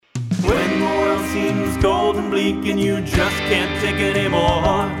seems cold and bleak and you just can't take it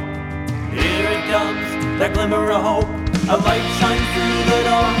anymore. Here it comes, that glimmer of hope, a light shines through the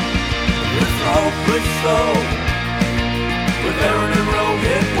door. It's the hopeless show, with Aaron and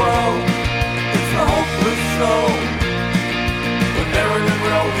Rohit, whoa. It's the hopeless show, with Aaron and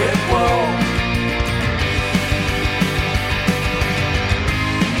Rohit, whoa.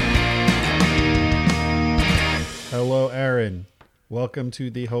 Hello, Aaron. Welcome to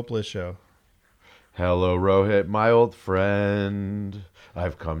the Hopeless Show. Hello, Rohit, my old friend.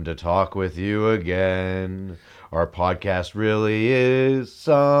 I've come to talk with you again. Our podcast really is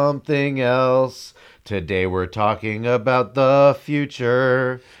something else. Today we're talking about the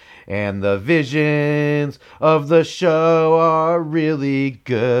future, and the visions of the show are really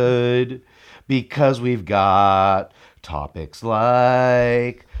good because we've got topics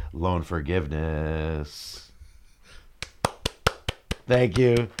like loan forgiveness. Thank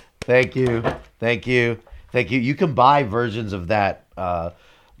you. You can buy versions of that,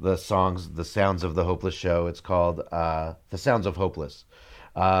 the Sounds of the Hopeless Show. It's called The Sounds of Hopeless,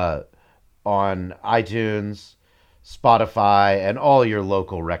 on iTunes, Spotify, and all your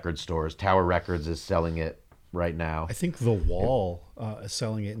local record stores. Tower Records is selling it right now. I think The Wall is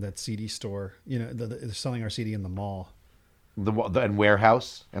selling it in that CD store. You know, they're selling our CD in the mall. And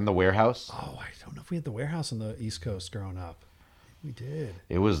Warehouse. Oh, I don't know if we had the Warehouse on the East Coast growing up. We did.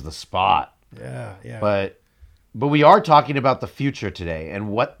 It was the spot. Yeah. But we are talking about the future today and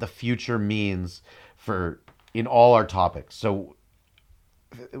what the future means in all our topics. So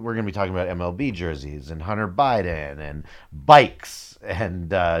we're going to be talking about MLB jerseys and Hunter Biden and bikes and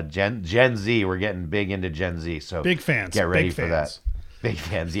Gen Z. We're getting big into Gen Z. So big fans. Get ready for that. Big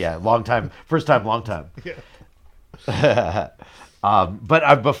fans. Yeah. Long time. First time, long time. Yeah.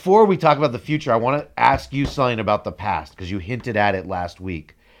 But before we talk about the future, I want to ask you something about the past because you hinted at it last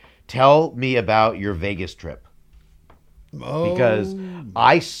week. Tell me about your Vegas trip. Oh. Because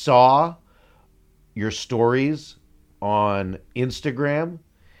I saw your stories on Instagram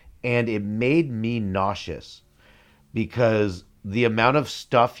and it made me nauseous because the amount of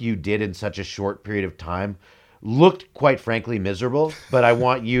stuff you did in such a short period of time looked, quite frankly, miserable, but I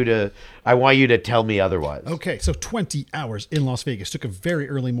want you to tell me otherwise. Okay, so 20 hours in Las Vegas. Took a very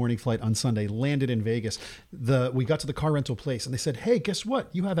early morning flight on Sunday, landed in Vegas. We got to the car rental place and they said, hey, guess what?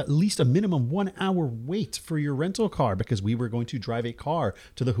 You have at least a minimum 1 hour wait for your rental car because we were going to drive a car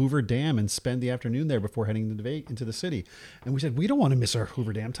to the Hoover Dam and spend the afternoon there before heading into the city. And we said, we don't want to miss our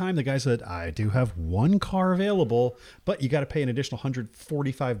Hoover Dam time. The guy said, I do have one car available, but you got to pay an additional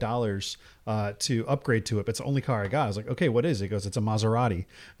 $145 to upgrade to it. But it's the only car I got. I was like, okay, what is it? He goes, it's a Maserati.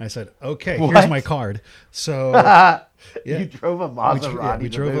 And I said, okay, here's my card. So yeah. You drove a Maserati. We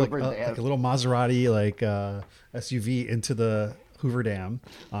drove like a little Maserati SUV into the Hoover Dam.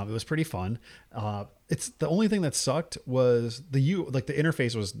 It was pretty fun. It's the only thing that sucked was the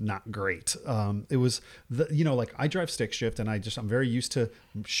interface was not great. It was I drive stick shift and I'm very used to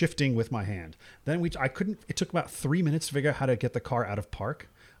shifting with my hand. Then it took about 3 minutes to figure out how to get the car out of park.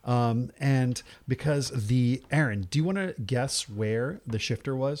 And because Aaron, do you want to guess where the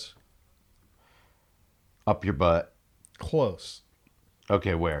shifter was? Up your butt. Close.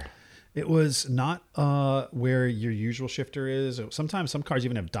 Okay, where? It was not where your usual shifter is. Sometimes some cars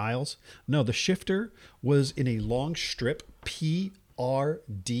even have dials. No, the shifter was in a long strip, PRDN,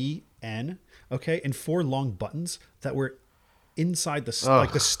 okay, and 4 long buttons that were inside the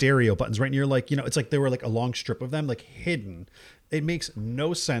stereo buttons right near it's like they were like a long strip of them like hidden. It makes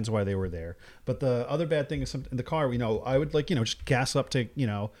no sense why they were there. But the other bad thing is in the car, I would just gas up to,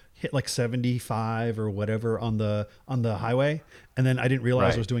 hit like 75 or whatever on the highway. And then I didn't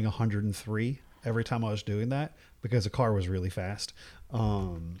realize I was doing 103 every time I was doing that because the car was really fast.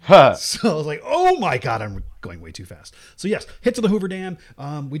 So I was like, oh my God, I'm going way too fast. So yes, hit to the Hoover Dam.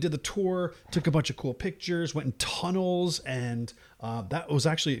 We did the tour, took a bunch of cool pictures, went in tunnels. And that was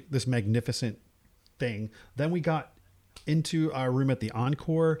actually this magnificent thing. Then we got into our room at the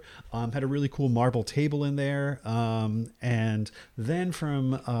Encore, had a really cool marble table in there, and then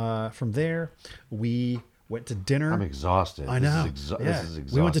from there we went to dinner. I'm exhausted. I know. This is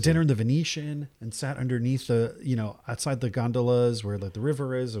exhausting. We went to dinner in the Venetian and sat underneath outside the gondolas where the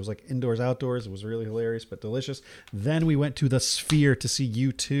river is. It was like indoors, outdoors. It was really hilarious but delicious. Then we went to the Sphere to see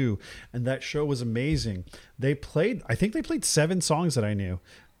U2, and that show was amazing. I think they played 7 songs that I knew,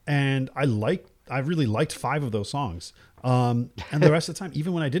 and I really liked 5 of those songs. And the rest of the time,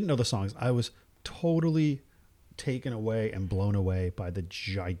 even when I didn't know the songs, I was totally taken away and blown away by the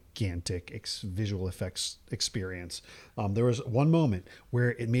gigantic visual effects experience. There was one moment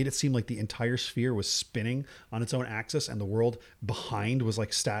where it made it seem like the entire sphere was spinning on its own axis and the world behind was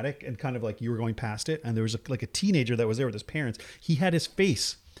like static and kind of like you were going past it. And there was like a teenager that was there with his parents. He had his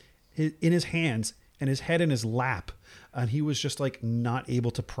face in his hands and his head in his lap. And he was just like not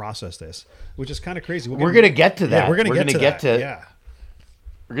able to process this, which is kind of crazy. We're going to get to that. Yeah, we're going to get to that. Yeah.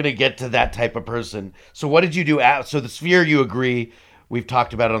 We're going to get to that type of person. So what did you do? So the sphere, you agree, we've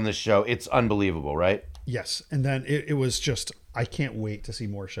talked about it on this show. It's unbelievable, right? Yes. And then it was just, I can't wait to see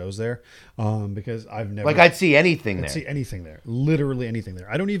more shows there because I've never. Like I'd see anything there. I'd see anything there. Literally anything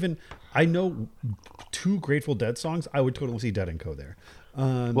there. I know 2 Grateful Dead songs. I would totally see Dead & Co. there.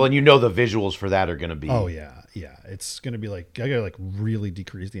 Well, and you know the visuals for that are going to be. Oh, yeah. Yeah. It's going to be like, I got to like really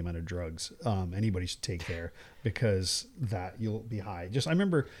decrease the amount of drugs anybody should take there because that you'll be high. I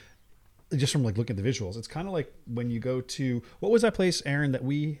remember just from like looking at the visuals, it's kind of like when you go to, what was that place, Aaron, that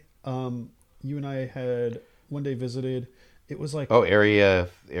you and I had one day visited? It was like area.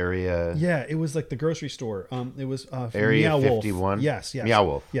 Yeah, it was like the grocery store. It was Area Meow 51. Wolf. Yes. Meow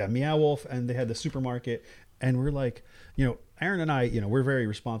Wolf. Yeah, Meow Wolf, and they had the supermarket, and we're like, Aaron and I, we're very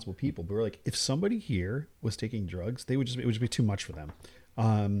responsible people, but we're like, if somebody here was taking drugs, it would just be too much for them.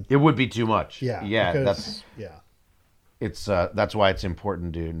 It would be too much. Yeah. Because, yeah. It's that's why it's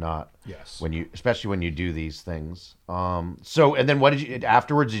important to not. Yes. Especially when you do these things. So and then what did you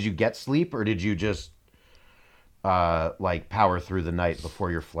afterwards? Did you get sleep or did you just like power through the night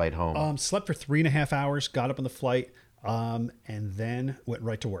before your flight home? Slept for 3.5 hours, got up on the flight, and then went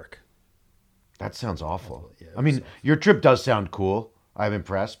right to work. That sounds awful. Yeah, I mean, your trip does sound cool. I'm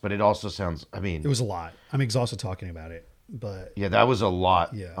impressed, but it also sounds. I mean, it was a lot. I'm exhausted talking about it, but yeah, that was a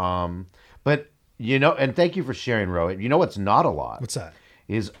lot. Yeah. But and thank you for sharing, Rohit. You know what's not a lot? What's that?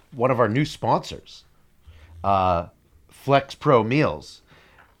 Is one of our new sponsors, Flex Pro Meals,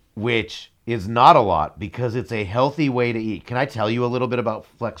 which is not a lot because it's a healthy way to eat. Can I tell you a little bit about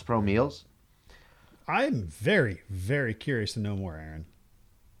Flex Pro Meals? I'm very, very curious to know more, Aaron.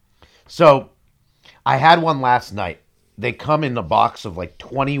 So, I had one last night. They come in a box of like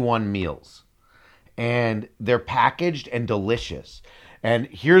 21 meals, and they're packaged and delicious. And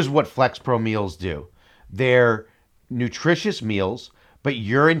here's what Flex Pro Meals do. They're nutritious meals, but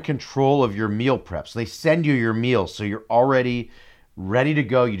you're in control of your meal prep. So they send you your meals, so you're already ready to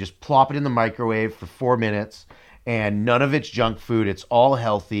go. You just plop it in the microwave for 4 minutes, and none of it's junk food. It's all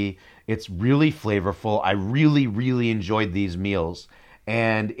healthy. It's really flavorful. I really, really enjoyed these meals.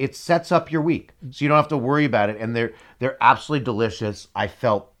 And it sets up your week, so you don't have to worry about it. And they're absolutely delicious. I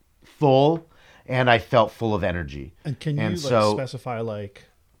felt full, and I felt full of energy. And can you specify like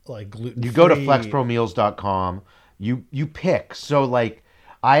gluten-free? You go to flexpromeals.com. You pick. So like,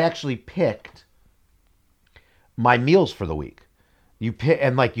 I actually picked my meals for the week. You pick,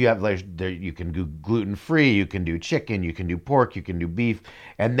 and like you have you can do gluten-free. You can do chicken. You can do pork. You can do beef.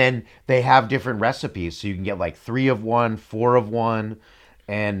 And then they have different recipes, so you can get like 3 of one, 4 of one.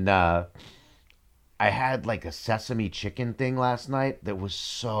 And I had like a sesame chicken thing last night that was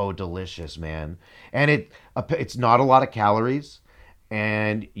so delicious, man. And it's not a lot of calories,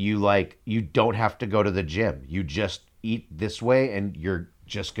 and you don't have to go to the gym. You just eat this way, and you're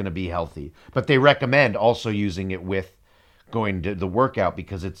just gonna be healthy. But they recommend also using it with going to the workout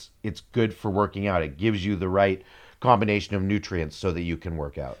because it's good for working out. It gives you the right combination of nutrients so that you can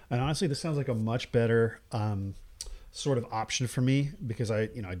work out. And honestly, this sounds like a much better sort of option for me because I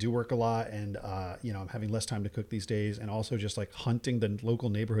do work a lot and I'm having less time to cook these days, and also just like hunting the local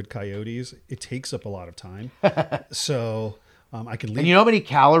neighborhood coyotes, it takes up a lot of time. So I can leave. And you know how many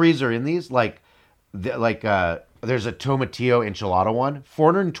calories are in these? There's a tomatillo enchilada one,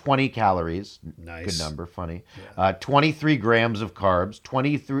 420 calories. Nice. Good number, funny. Yeah. 23 grams of carbs,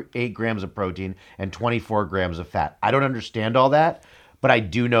 28 grams of protein, and 24 grams of fat. I don't understand all that, but I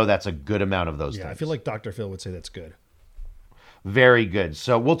do know that's a good amount of those things. I feel like Dr. Phil would say that's good. Very good.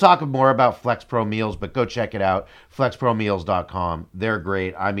 So we'll talk more about Flex Pro Meals, but go check it out. FlexProMeals.com. They're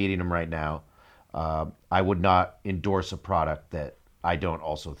great. I'm eating them right now. I would not endorse a product that I don't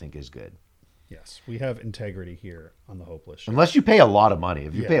also think is good. Yes, we have integrity here on the Hopeless Show. Unless you pay a lot of money.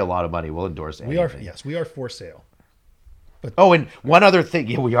 If you pay a lot of money, we'll endorse anything. We are for sale. But and one other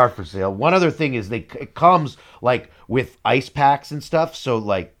thing, we are for sale. One other thing is it comes like with ice packs and stuff. So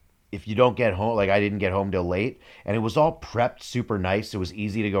like if you don't get home, like I didn't get home till late, and it was all prepped super nice. It was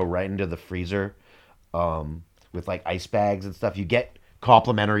easy to go right into the freezer with like ice bags and stuff. You get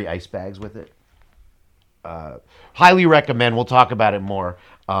complimentary ice bags with it. Highly recommend. We'll talk about it more.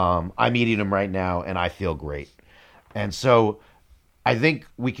 I'm eating them right now, and I feel great. And so I think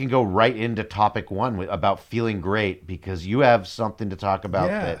we can go right into topic one about feeling great, because you have something to talk about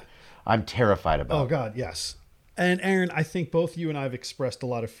that I'm terrified about. Oh God, yes. And Aaron, I think both you and I have expressed a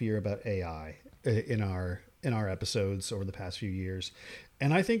lot of fear about AI in our episodes over the past few years,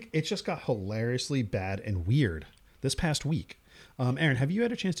 and I think it just got hilariously bad and weird this past week. Aaron, have you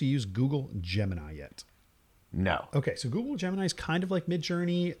had a chance to use Google Gemini yet? No. Okay, so Google Gemini is kind of like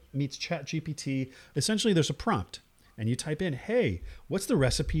Midjourney meets ChatGPT. Essentially, there's a prompt, and you type in, "Hey, what's the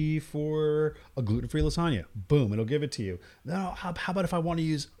recipe for a gluten-free lasagna?" Boom, it'll give it to you. Now, how about if I want to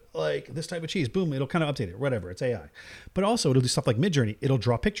use like this type of cheese? Boom, it'll kind of update it. Whatever, it's AI. But also, it'll do stuff like Midjourney. It'll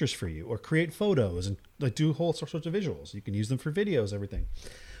draw pictures for you or create photos and like do whole sorts of visuals. You can use them for videos, everything.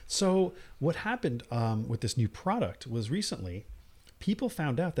 So what happened with this new product was recently people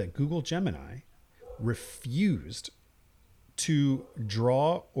found out that Google Gemini refused to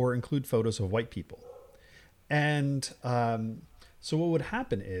draw or include photos of white people. And so what would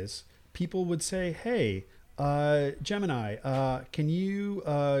happen is people would say, "Hey, Gemini, can you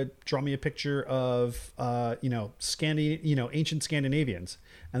draw me a picture of ancient Scandinavians?"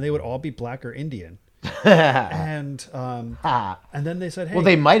 And they would all be black or Indian. and then they said, "Hey," well,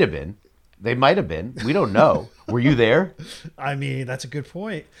 they might have been. They might have been. We don't know. Were you there? I mean, that's a good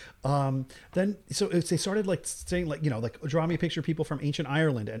point. Then they started like saying like draw me a picture of people from ancient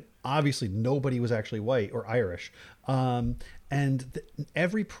Ireland, and obviously nobody was actually white or Irish.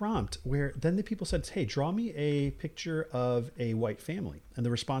 Every prompt where then the people said, "Hey, draw me a picture of a white family," and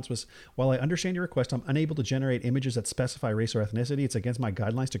the response was, "While I understand your request, I'm unable to generate images that specify race or ethnicity. It's against my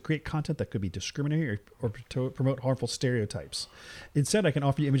guidelines to create content that could be discriminatory or to promote harmful stereotypes. Instead, I can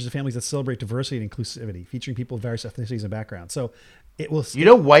offer you images of families that celebrate diversity and inclusivity, featuring people of various ethnicities and backgrounds." So it will.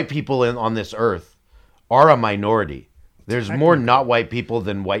 White people on this earth are a minority. There's more not white people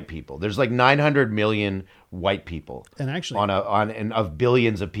than white people. There's like 900 million white people, and actually of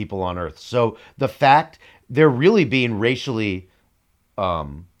billions of people on Earth. So the fact they're really being racially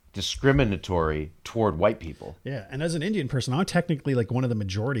discriminatory toward white people. Yeah, and as an Indian person, I'm technically like one of the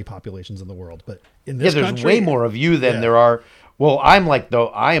majority populations in the world, but in this there's country, way more of you than there are. Well, I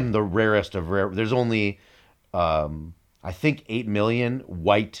am the rarest of rare. There's only I think 8 million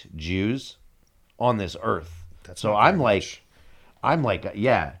white Jews on this earth. So I'm like,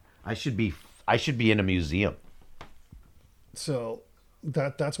 yeah, I should be in a museum. So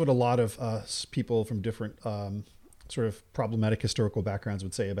that's what a lot of people from different sort of problematic historical backgrounds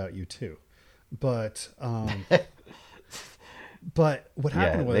would say about you too. But what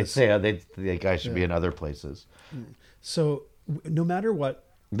happened was they say they think I should be in other places. So no matter what,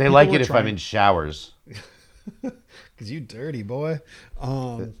 they like it if I'm in showers. Because you dirty boy.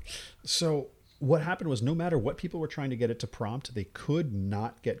 So what happened was no matter what people were trying to get it to prompt, they could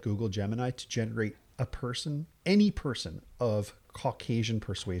not get Google Gemini to generate any person of Caucasian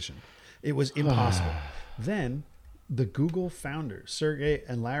persuasion. It was impossible. Then the Google founders, Sergey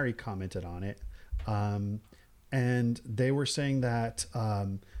and Larry, commented on it. And they were saying that,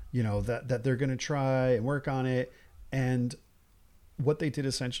 that they're going to try and work on it. And what they did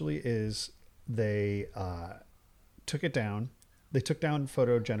essentially is they took it down. They took down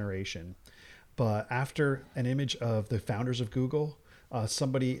photo generation. But after an image of the founders of Google,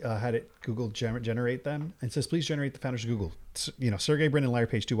 somebody had Google generate them and says, "Please generate the founders of Google." Sergey Brin and Larry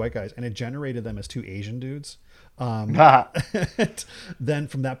Page, two white guys, and it generated them as two Asian dudes. Then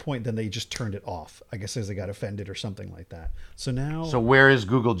from that point, then they just turned it off. I guess as they got offended or something like that. So now, where is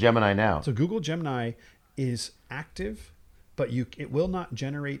Google Gemini now? So Google Gemini is active, but it will not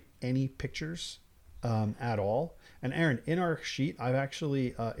generate any pictures at all. And Aaron, in our sheet, I've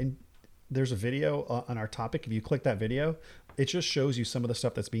actually there's a video on our topic. If you click that video, it just shows you some of the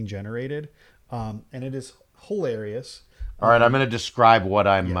stuff that's being generated, and it is hilarious. All right, I'm going to describe what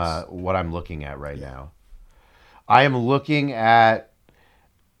I'm looking at right now. I am looking at.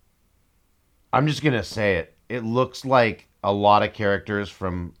 I'm just going to say it. It looks like a lot of characters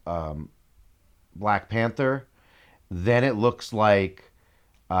from Black Panther. Then it looks like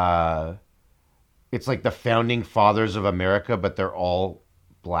it's like the founding fathers of America, but they're all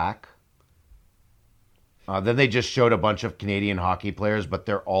black. Then they just showed a bunch of Canadian hockey players, but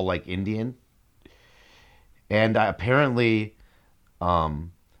they're all like Indian. And apparently,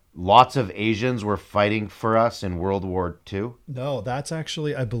 lots of Asians were fighting for us in World War II. No, that's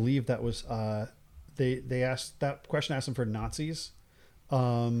actually, I believe that was, they asked, that question asked them for Nazis.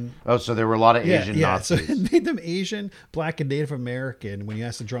 So there were a lot of Asian Nazis. So it made them Asian, Black, and Native American when you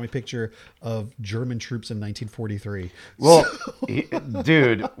asked to draw me a picture of German troops in 1943. Well,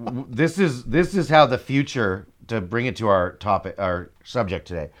 dude, this is how the future, to bring it to our topic, our subject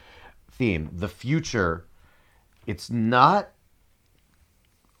today, theme, the future, it's not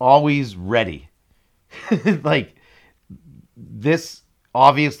always ready. Like, this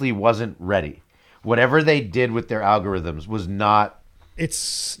obviously wasn't ready. Whatever they did with their algorithms was not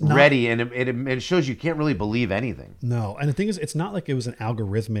It's not, ready, and it shows you can't really believe anything. No, and the thing is, it's not like it was an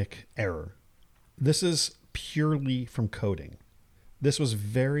algorithmic error. This is purely from coding. This was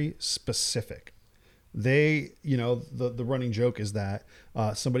very specific. They, the running joke is that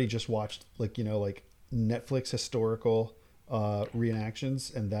somebody just watched like Netflix historical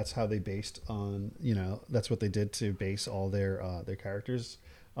reenactions, and that's how they based on, that's what they did to base all their characters,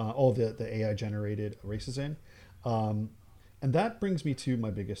 all the AI generated races in. And that brings me to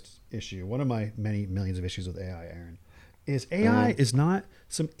my biggest issue. One of my many millions of issues with AI, Aaron, is AI is not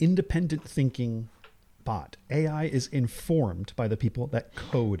some independent thinking bot. AI is informed by the people that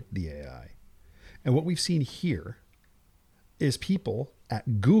code the AI. And what we've seen here is people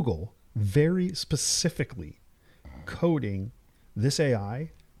at Google very specifically coding this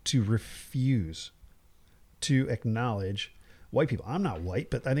AI to refuse to acknowledge white people. I'm not white,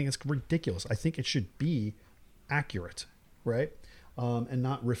 but I think it's ridiculous. I think it should be accurate, right? And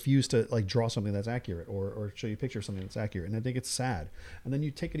not refuse to like draw something that's accurate or show you a picture of something that's accurate. And I think it's sad. And then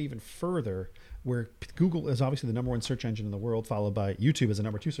you take it even further, where Google is obviously the number one search engine in the world, followed by YouTube as the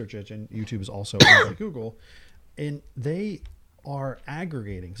number two search engine. YouTube is also owned by Google, and they are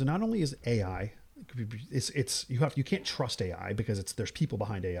aggregating. So not only is AI, you can't trust AI because there's people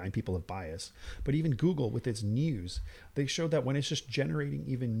behind AI and people have bias. But even Google with its news, they showed that when it's just generating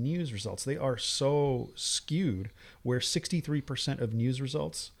even news results, they are so skewed, where 63% of news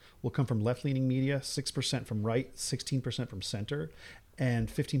results will come from left-leaning media, 6% from right, 16% from center, and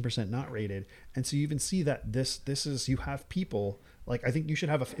 15% not rated. And so you even see that this is, you have people like, I think you should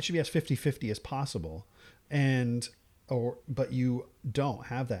have it should be as 50-50 as possible. But you don't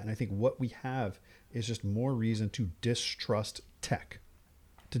have that. And I think what we have is just more reason to distrust tech,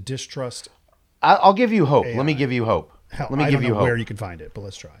 to distrust. I'll give you hope. AI. Let me give you hope. Hell, Let me I give don't you know hope. where you can find it, but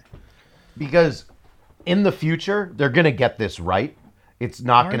let's try. Because in the future, they're going to get this right. It's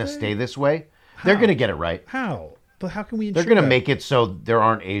not going to they? stay this way. They're going to get it right. How? But how can we ensure They're going to that? make it so there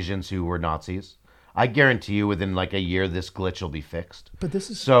aren't Asians who were Nazis. I guarantee you within like a year, this glitch will be fixed. But this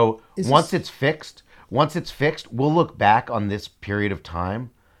is So is once this- it's fixed, we'll look back on this period of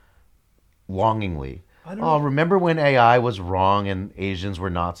time longingly. Remember when AI was wrong and Asians were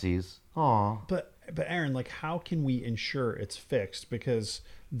Nazis? Oh, But Aaron, like, how can we ensure it's fixed? Because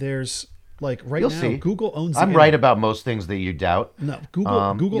there's like right you'll now, see. Google owns. The I'm internet. right about most things that you doubt. No,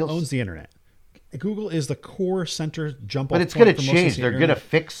 Google you'll owns the internet. Google is the core center jump off. But it's going to point for most of change. the They're going to internet.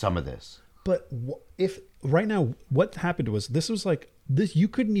 fix some of this. But if right now, what happened was this was like this. You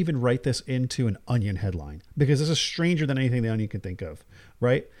couldn't even write this into an Onion headline because this is stranger than anything the Onion can think of,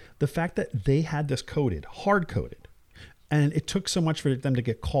 right? The fact that they had this coded, hard coded, and it took so much for them to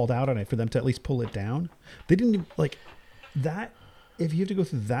get called out on it, for them to at least pull it down. They didn't even, like that. If you have to go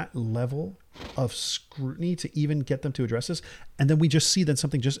through that level of scrutiny to even get them to address this, and then we just see that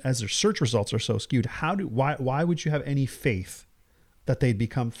something, just as their search results are so skewed, why would you have any faith that they'd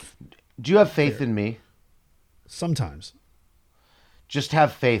become? Do you have faith in me? Sometimes Just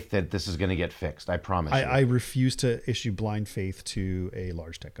have faith that this is going to get fixed. I promise you. I refuse to issue blind faith to a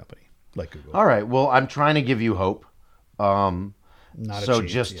large tech company like Google. All right. Well, I'm trying to give you hope. Not So achieved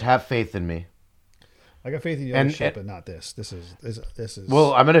just yet. have faith in me. I got faith in the other and- shit, but not this. This is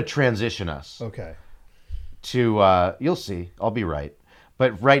Well, I'm going to transition us okay. to, you'll see, I'll be right.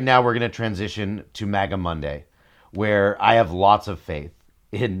 But right now we're going to transition to MAGA Monday, where I have lots of faith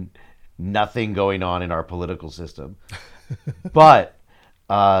in nothing going on in our political system. But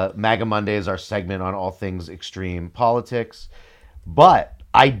MAGA Monday is our segment on all things extreme politics. But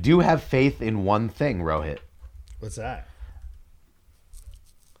I do have faith in one thing, Rohit. What's that?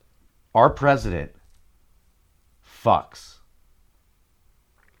 Our president fucks.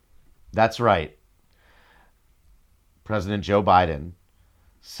 That's right. President Joe Biden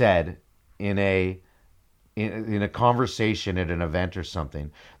said in a conversation at an event or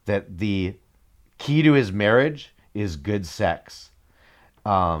something that the key to his marriage is good sex.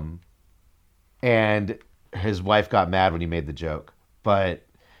 And his wife got mad when he made the joke, but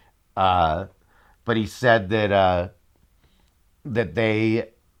he said that that they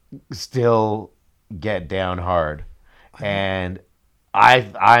still get down hard. And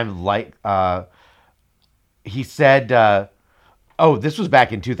I'm like, he said, this was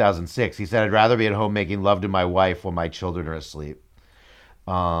back in 2006. He said, I'd rather be at home making love to my wife while my children are asleep.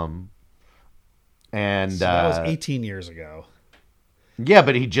 And So that was 18 years ago. yeah,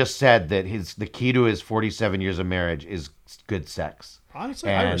 but he just said that the key to his 47 years of marriage is good sex. Honestly,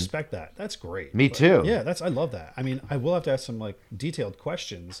 I And respect that. That's great. Me too. Yeah, I love that. I mean, I will have to ask some like detailed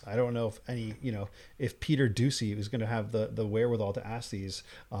questions. I don't know if if Peter Ducey is going to have the wherewithal to ask these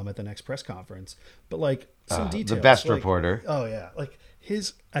at the next press conference. But like some details. The best like, reporter. Oh yeah, like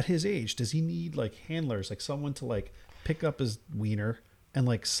at his age, does he need like handlers, like someone to like pick up his wiener and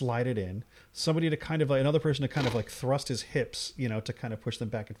like slide it in, somebody to kind of like another person to kind of like thrust his hips, to kind of push them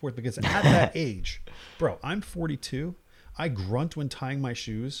back and forth? Because at that age, bro, I'm 42. I grunt when tying my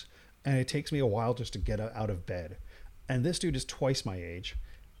shoes, and it takes me a while just to get out of bed. And this dude is twice my age,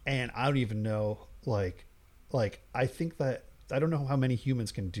 and I don't even know, like I think that I don't know how many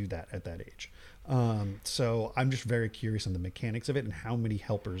humans can do that at that age. So I'm just very curious on the mechanics of it and how many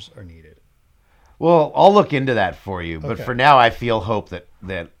helpers are needed. Well, I'll look into that for you. But Okay. for now, I feel hope that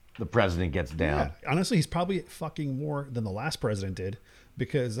the president gets down. Yeah, honestly, he's probably fucking more than the last president did,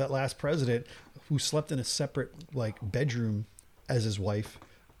 because that last president who slept in a separate like bedroom as his wife.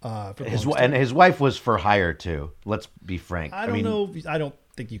 For the longest time. His wife was for hire too. Let's be frank. I don't know. I don't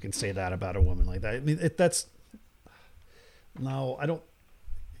think you can say that about a woman like that. I mean, no, I don't.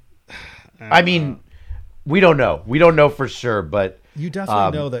 I mean, we don't know. We don't know for sure, but You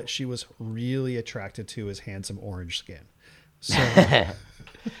definitely know that she was really attracted to his handsome orange skin. So,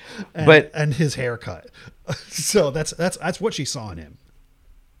 and his haircut. So that's what she saw in him.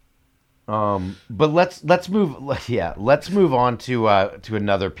 But let's move on to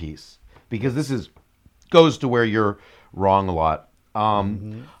another piece, because this goes to where you're wrong a lot.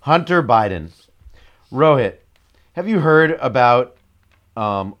 Hunter Biden. Rohit, have you heard about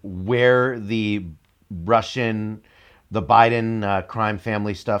where the Biden crime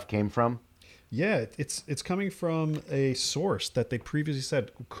family stuff came from? Yeah, it's coming from a source that they previously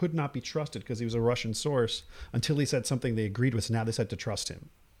said could not be trusted because he was a Russian source, until he said something they agreed with. So now they said to trust him.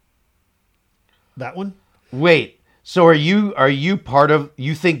 That one? Wait, so are you part of?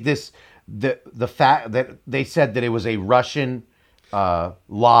 You think the fact that they said that it was a Russian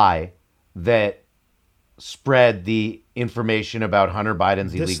lie that spread the information about Hunter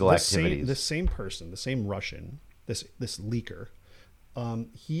Biden's illegal activities? The same person, the same Russian, this leaker,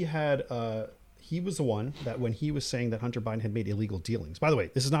 he was the one that when he was saying that Hunter Biden had made illegal dealings. By the way,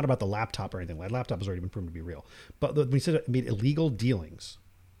 this is not about the laptop or anything. The laptop has already been proven to be real. But when he said it made illegal dealings,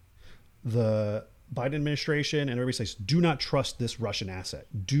 the Biden administration and everybody says, do not trust this Russian asset.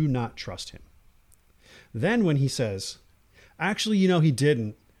 Do not trust him. Then when he says, actually, he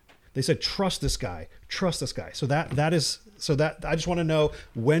didn't, they said, trust this guy. Trust this guy. So that I just want to know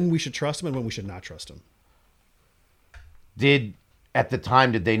when we should trust him and when we should not trust him. At the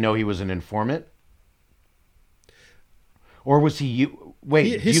time, did they know he was an informant? Or was he?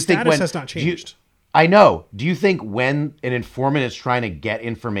 Wait, his status has not changed. I know. Do you think when an informant is trying to get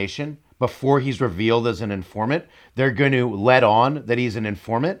information before he's revealed as an informant, they're going to let on that he's an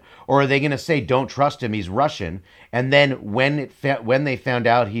informant? Or are they going to say, don't trust him, he's Russian? And then when they found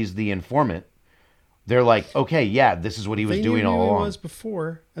out he's the informant, they're like, okay, yeah, this is what he was doing all along. They knew who he was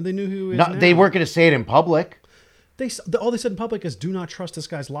before, and they knew who he is now. They weren't going to say it in public. All they said in public is, do not trust this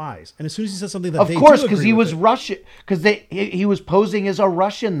guy's lies. And as soon as he said something that of course, because he was Russian, because he was posing as a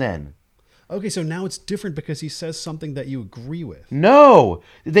Russian then. Okay, so now it's different because he says something that you agree with. No,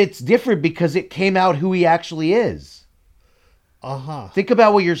 it's different because it came out who he actually is. Think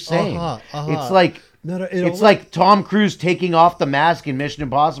about what you're saying. It's like it's like Tom Cruise taking off the mask in Mission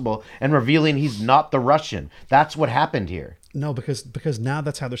Impossible and revealing he's not the Russian. That's what happened here. No, because now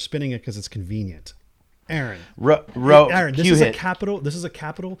that's how they're spinning it, because it's convenient. Aaron, Aaron, this is a capital. This is a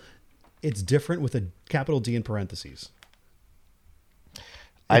capital. It's different with a capital D in parentheses.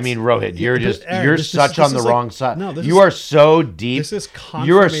 I mean, Rohit, you're such on the wrong side. No, you are so deep. This is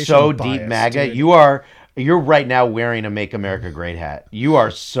you are so bias, deep, MAGA. dude. You're right now wearing a "Make America Great" hat. You are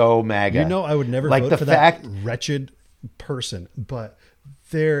so MAGA. I would never vote for that wretched person. But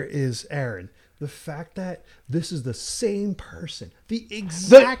there is, Aaron, the fact that this is the same person, the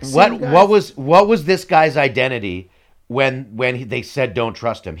exact same guy. What was this guy's identity when they said don't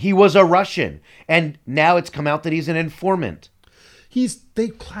trust him? He was a Russian, and now it's come out that he's an informant. They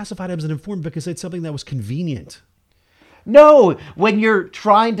classified him as an informant because it's something that was convenient. No, when you're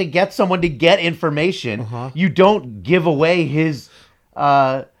trying to get someone to get information, you don't give away his.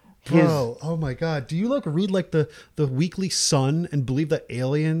 Bro, oh my God! Do you read the Weekly Sun and believe that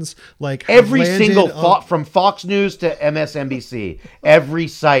aliens every single from Fox News to MSNBC, every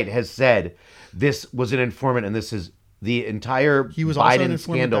site has said this was an informant and this is the entire Biden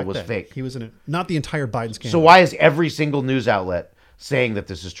scandal was fake. He was not the entire Biden scandal. So why is every single news outlet saying that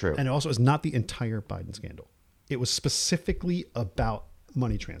this is true? And also, it's not the entire Biden scandal. It was specifically about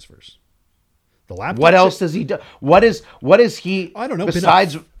money transfers. The laptop. What else does he do? What is he? I don't know.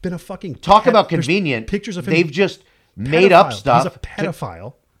 Besides, been a fucking talk ped- about there's convenient. pictures of him. They've just made up stuff. He's a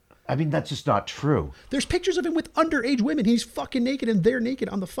pedophile. I mean, that's just not true. There's pictures of him with underage women. He's fucking naked and they're naked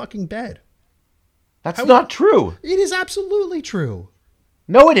on the fucking bed. That's not true. It is absolutely true.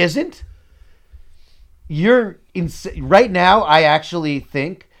 No, it isn't. You're insane. Right now, I actually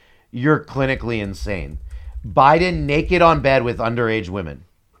think you're clinically insane. Biden naked on bed with underage women.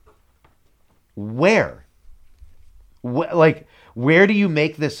 Where? Where do you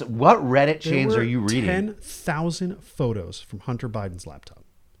make this? What Reddit chains are you reading? 10,000 photos from Hunter Biden's laptop.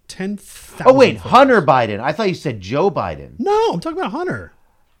 10,000. Oh, wait, photos. Hunter Biden. I thought you said Joe Biden. No, I'm talking about Hunter.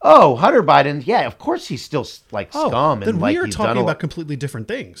 Oh, Hunter Biden. Yeah, of course he's still like scum. Then and like we are he's talking done about completely different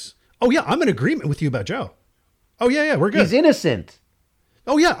things. Oh, yeah, I'm in agreement with you about Joe. Oh, yeah, we're good. He's innocent.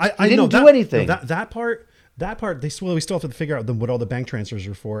 Oh, yeah, I He know. didn't do anything. That part, we still have to figure out what all the bank transfers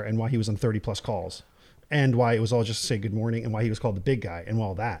were for and why he was on 30 plus calls and why it was all just to say good morning and why he was called the big guy and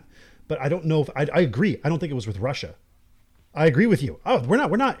all that. But I don't know if I agree. I don't think it was with Russia. I agree with you. Oh, we're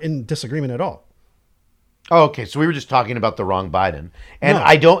not in disagreement at all. Oh, okay. So we were just talking about the wrong Biden, and No.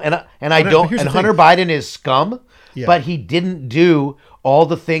 I don't, and here's the Hunter thing. Biden is scum, Yeah. but he didn't do all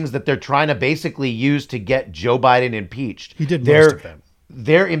the things that they're trying to basically use to get Joe Biden impeached. He did most of them.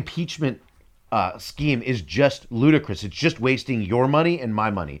 Their impeachment scheme is just ludicrous. It's just wasting your money and my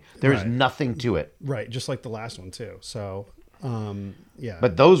money. There is Right. nothing to it. Right, just like the last one too. So, yeah.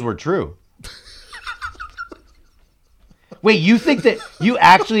 But those were true. Wait, you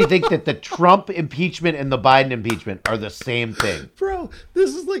actually think that the Trump impeachment and the Biden impeachment are the same thing? Bro,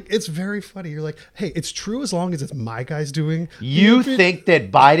 this is like, it's very funny. You're like, hey, it's true as long as it's my guys doing. You think that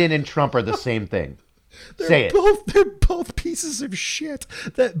Biden and Trump are the same thing? Say it. They're both pieces of shit.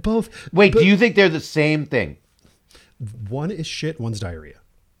 That both. Wait, do you think they're the same thing? One is shit, one's diarrhea.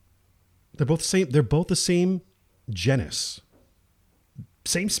 They're both the same. They're both the same genus,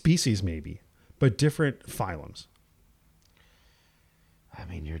 same species maybe, but different phylums. I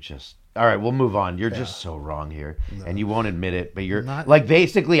mean, you're just all right. We'll move on. You're just so wrong here, and you won't admit it. But you're like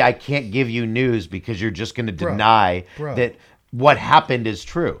basically, I can't give you news because you're just going to deny that what happened is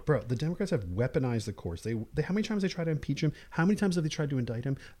true. Bro, the Democrats have weaponized the courts. They how many times they tried to impeach him? How many times have they tried to indict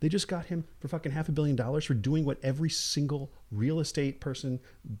him? They just got him for fucking $500 million for doing what every single real estate person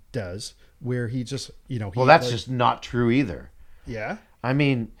does, where he just Well, that's just not true either. Yeah. I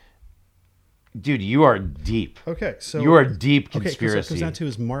mean, dude, you are deep. Okay, so you are deep Okay, conspiracy. so it comes down to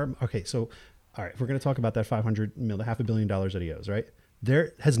his Okay, so all right, if we're going to talk about that the $500 million that he owes, right?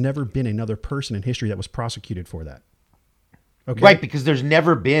 There has never been another person in history that was prosecuted for that. Okay, Right, because there's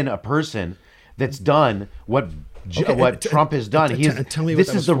never been a person that's done what Trump has done. Tell me what this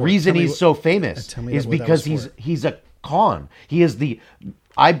that is was the for. reason Tell me he's what- so famous tell me is what that because was for. he's a con. He is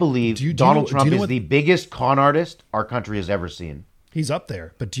I believe Do you Donald know Trump is what- the biggest con artist our country has ever seen. he's up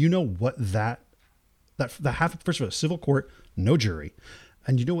there. But do you know what that happened? First of all, civil court, no jury.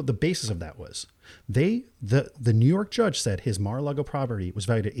 And you know what the basis of that was? The New York judge said his Mar-a-Lago property was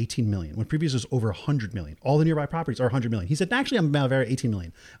valued at $18 million, when previous was over $100 million. All the nearby properties are $100 million. He said, actually, I'm valued at $18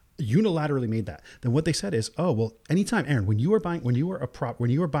 million. Unilaterally made that. Then what they said is, oh well, anytime, Aaron, when you are buying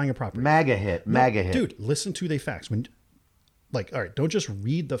a property, MAGA hit, dude, listen to the facts. All right, don't just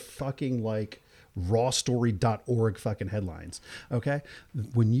read the fucking rawstory.org fucking headlines. Okay,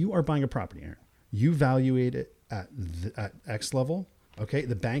 when you are buying a property, Aaron, you evaluate it at X level. Okay,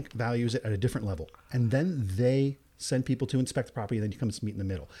 the bank values it at a different level, and then they send people to inspect the property, and then you come and meet in the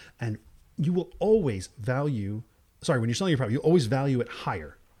middle. And you will always value. Sorry, when you're selling your property, you always value it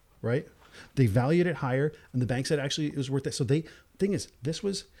higher, right? They valued it higher, and the bank said actually it was worth it. So thing is, this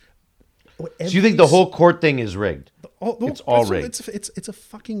was. So you think the whole court thing is rigged? It's all rigged. It's a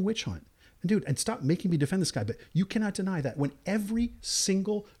fucking witch hunt. And dude, and stop making me defend this guy, but you cannot deny that when every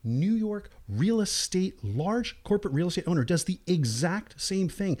single New York large corporate real estate owner does the exact same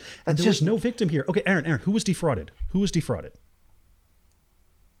thing, and there's no victim here. Okay, Aaron, who was defrauded? Who was defrauded?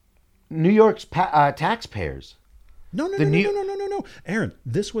 New York's taxpayers. No. Aaron,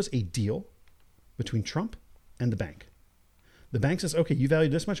 this was a deal between Trump and the bank. The bank says, okay, you value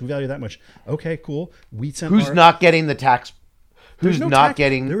this much, we value that much. Okay, cool. We sent Who's not getting the tax? There's Who's no not tax,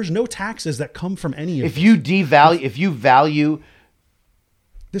 getting? There's no taxes that come from any of If this. you value,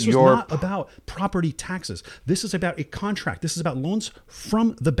 This was not about property taxes. This is about a contract. This is about loans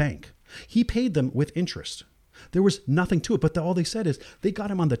from the bank. He paid them with interest. There was nothing to it, but all they said is they got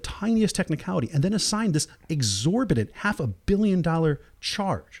him on the tiniest technicality and then assigned this exorbitant $500 million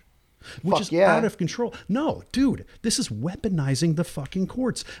charge. which Fuck is yeah. out of control. No, dude, this is weaponizing the fucking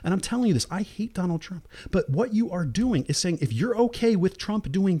courts. And I'm telling you this, I hate Donald Trump. But what you are doing is saying, if you're okay with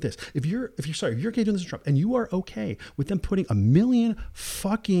Trump doing this, if you're okay doing this with Trump, and you are okay with them putting 1 million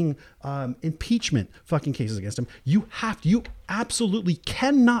fucking impeachment fucking cases against him, you absolutely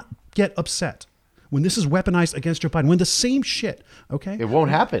cannot get upset when this is weaponized against Joe Biden, when the same shit, okay? It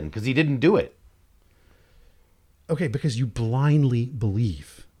won't happen because he didn't do it. Okay, because you blindly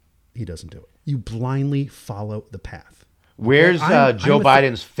believe he doesn't do it. You blindly follow the path. Where's Joe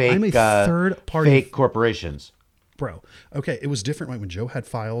Biden's I'm a third party fake corporations? Bro, okay, it was different when Joe had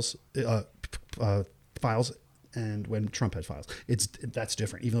files, and when Trump had files. That's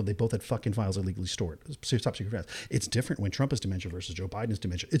different, even though they both had fucking files illegally stored. Top secret files. It's different when Trump has dementia versus Joe Biden's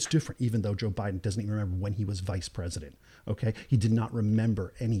dementia. It's different, even though Joe Biden doesn't even remember when he was vice president. Okay, he did not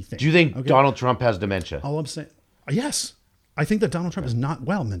remember anything. Do you think Donald Trump has dementia? All I'm saying, yes, I think that Donald Trump is not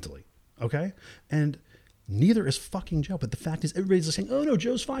well mentally. Okay, and neither is fucking Joe. But the fact is, everybody's just saying, "Oh no,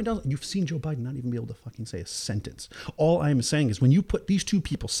 Joe's fine." You've seen Joe Biden not even be able to fucking say a sentence. All I am saying is, when you put these two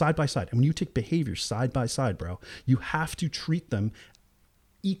people side by side, and when you take behaviors side by side, bro, you have to treat them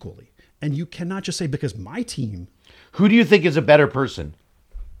equally. And you cannot just say, because my team. Who do you think is a better person?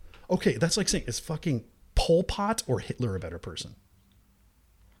 Okay, that's like saying, is fucking Pol Pot or Hitler a better person?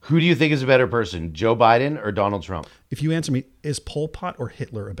 Who do you think is a better person, Joe Biden or Donald Trump? If you answer me, is Pol Pot or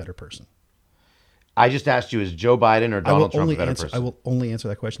Hitler a better person? I just asked you, is Joe Biden or Donald Trump a better person? I will only answer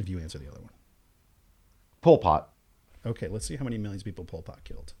that question if you answer the other one. Pol Pot. Okay, let's see how many millions of people Pol Pot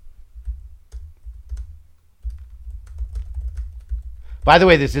killed. By the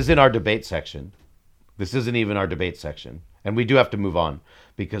way, this isn't our debate section. This isn't even our debate section, and we do have to move on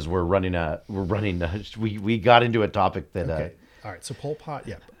because we got into a topic that. Okay. All right. So Pol Pot,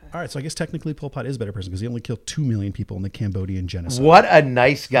 yeah. All right. So I guess technically Pol Pot is a better person because he only killed 2 million people in the Cambodian genocide. What a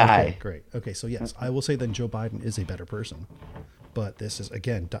nice guy. Okay, great. Okay. So yes, I will say then Joe Biden is a better person. But this is,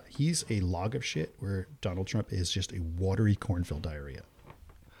 again, he's a log of shit where Donald Trump is just a watery cornfield diarrhea.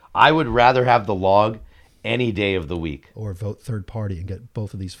 I would rather have the log any day of the week. Or vote third party and get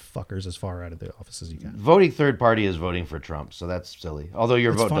both of these fuckers as far out of the office as you can. Voting third party is voting for Trump, so that's silly. Although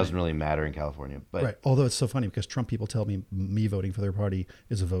your vote fine. doesn't really matter in California. But right. Although it's so funny because Trump people tell me voting for third party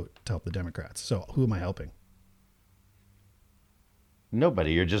is a vote to help the Democrats. So who am I helping?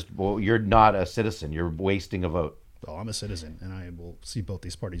 Nobody. You're not a citizen. You're wasting a vote. Well, I'm a citizen, and I will see both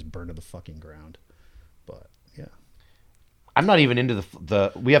these parties burn to the fucking ground. But yeah, I'm not even into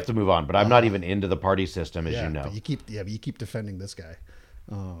the. We have to move on, but I'm not even into the party system, as you know. But you keep defending this guy.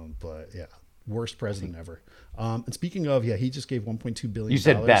 But yeah, worst president ever. And speaking of, he just gave $1.2 billion. You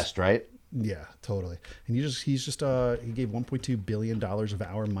said best, right? Yeah, totally. And he gave $1.2 billion of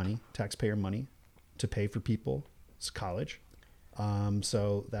our money, taxpayer money, to pay for people's college.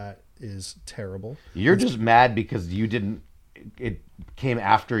 So that is terrible. You're just mad because it came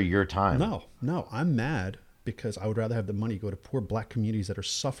after your time. No, I'm mad because I would rather have the money go to poor black communities that are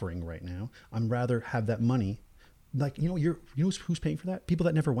suffering right now. I'm rather have that money, like, who's paying for that? People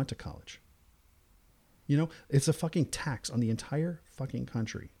that never went to college. It's a fucking tax on the entire fucking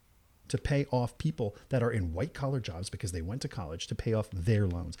country to pay off people that are in white collar jobs because they went to college to pay off their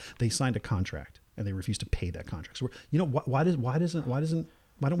loans. They signed a contract and they refuse to pay that contract. So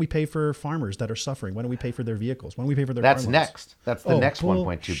why don't we pay for farmers that are suffering? Why don't we pay for their vehicles? Why don't we pay for their That's car loans? next. That's the next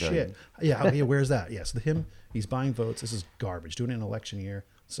 1.2 billion. Yeah, where's that? Yes, he's buying votes. This is garbage. Doing it in an election year.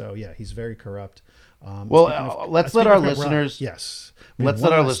 So yeah, he's very corrupt. Let's let our listeners. Yes, let's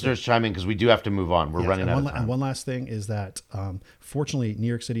let our listeners chime in because we do have to move on. We're running out of time. And one last thing is that, fortunately, New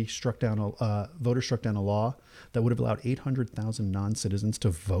York City voters struck down a law that would have allowed 800,000 non-citizens to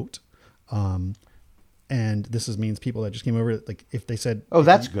vote. And this means people that just came over, like if they said, "Oh,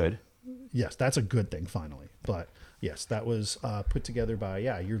 that's good." Yes, that's a good thing. Finally, but yes, that was put together by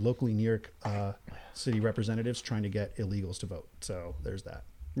your locally New York city representatives trying to get illegals to vote. So there's that.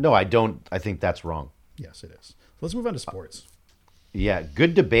 No, I don't. I think that's wrong. Yes, it is. So let's move on to sports. Yeah,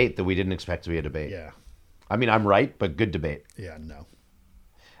 good debate that we didn't expect to be a debate. Yeah. I mean, I'm right, but good debate. Yeah, no.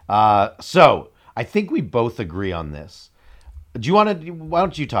 So I think we both agree on this. Why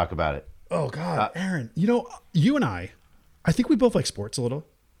don't you talk about it? Oh God, Aaron, you and I think we both like sports a little.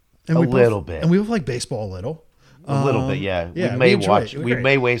 And a little bit. And we both like baseball a little. A little bit, yeah. Yeah, We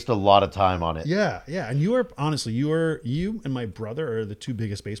may waste a lot of time on it. Yeah, yeah. And you and my brother are the two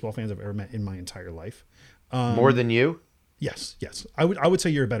biggest baseball fans I've ever met in my entire life. More than you? Yes. I would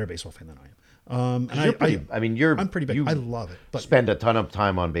say you're a better baseball fan than I am. I'm pretty big. I love it. But spend a ton of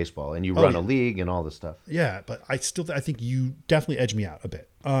time on baseball, and you run a league and all this stuff. Yeah, but I think you definitely edge me out a bit.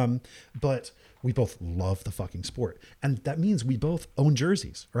 But we both love the fucking sport. And that means we both own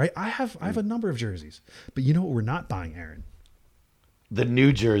jerseys, right? I have a number of jerseys. But you know what we're not buying, Aaron? The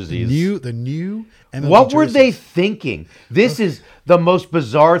new jerseys. The new MLB What were jerseys. they thinking? This is the most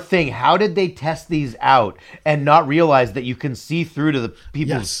bizarre thing. How did they test these out and not realize that you can see through to the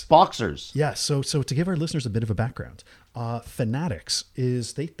people's Yes. boxers? Yeah, so to give our listeners a bit of a background, Fanatics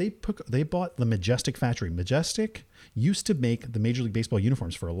is they bought the Majestic factory. Majestic used to make the Major League Baseball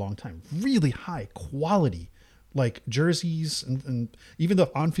uniforms for a long time, really high quality, like jerseys and even the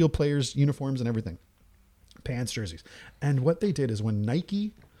on-field players' uniforms and everything, pants, jerseys. And what they did is when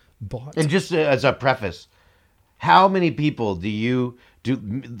Nike bought, And just as a preface, how many people do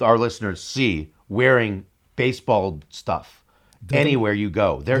our listeners see wearing baseball stuff anywhere you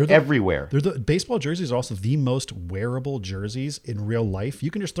go? They're everywhere. the baseball jerseys are also the most wearable jerseys in real life.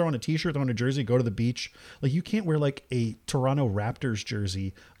 You can just throw on a t-shirt, throw on a jersey, go to the beach. Like you can't wear like a Toronto Raptors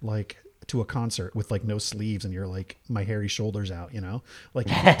jersey like to a concert with like no sleeves and you're like my hairy shoulders out, you know? Like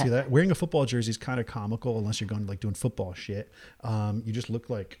you can't do that. Wearing a football jersey is kind of comical unless you're going to like doing football shit. You just look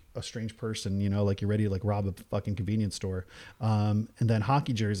like a strange person, you know, like you're ready to like rob a fucking convenience store. And then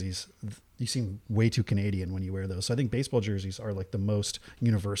hockey jerseys, you seem way too Canadian when you wear those. So I think baseball jerseys are like the most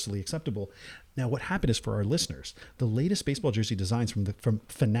universally acceptable. Now, what happened is for our listeners, the latest baseball jersey designs from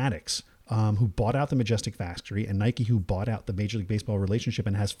Fanatics, who bought out the Majestic factory, and Nike, who bought out the Major League Baseball relationship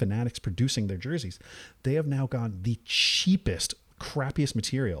and has Fanatics producing their jerseys, they have now gone the cheapest, crappiest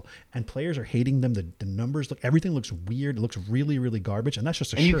material, and players are hating them. The numbers look, everything looks weird. It looks really, really garbage, and that's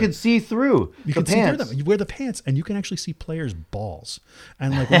just a And shirt. you can see through You the can see through pants. them. You wear the pants, and you can actually see players' balls.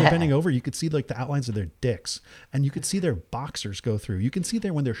 And like when they're bending over, you could see like the outlines of their dicks, and you could see their boxers go through. You can see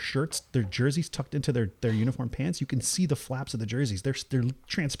there when their shirts, their jerseys tucked into their uniform pants. You can see the flaps of the jerseys. They're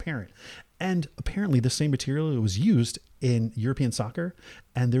transparent. And apparently, the same material was used in European soccer.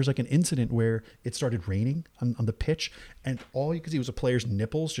 And there's like an incident where it started raining on the pitch, and all you could see was a player's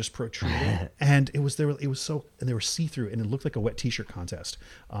nipples just protruding. And they were see-through, and it looked like a wet t-shirt contest.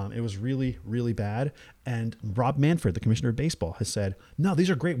 It was really, really bad. And Rob Manfred, the commissioner of baseball, has said, no, these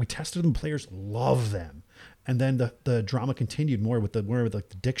are great. We tested them. Players love them. And then the drama continued more with the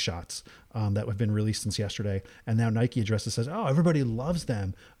dick shots that have been released since yesterday. And now Nike addresses, says, oh, everybody loves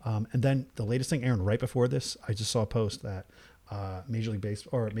them. And then the latest thing, Aaron, right before this, I just saw a post that Major League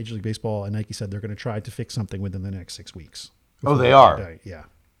Baseball and Nike said they're going to try to fix something within the next 6 weeks. Oh, they are? Yeah.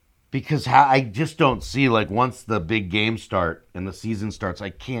 Because I just don't see, like, once the big games start and the season starts, I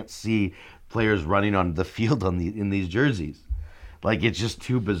can't see players running on the field in these jerseys. Like, it's just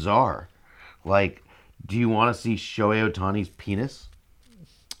too bizarre. Like, do you want to see Shohei Ohtani's penis?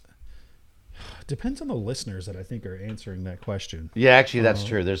 Depends on the listeners that I think are answering that question. Yeah, actually, that's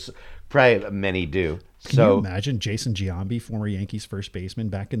true. There's probably many do. Can you imagine Jason Giambi, former Yankees first baseman,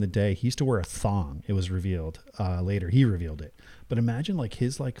 back in the day? He used to wear a thong. It was revealed later. He revealed it. But imagine like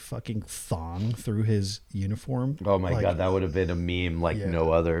his like fucking thong through his uniform. Oh my God, that would have been a meme like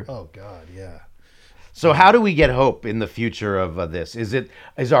no other. Oh God, yeah. So how do we get hope in the future of this?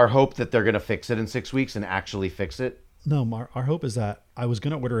 Is our hope that they're going to fix it in 6 weeks and actually fix it? No, our hope is that I was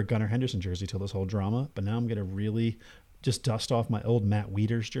going to order a Gunnar Henderson jersey till this whole drama, but now I'm going to really just dust off my old Matt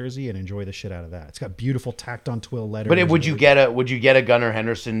Wieters jersey and enjoy the shit out of that. It's got beautiful tacked on twill letters. But would you get a Gunnar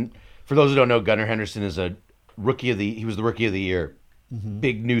Henderson? For those who don't know, Gunnar Henderson is he was the rookie of the year,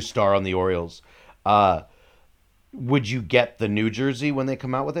 big new star on the Orioles. Would you get the new jersey when they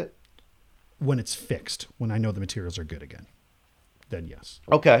come out with it? When it's fixed, when I know the materials are good again, then yes.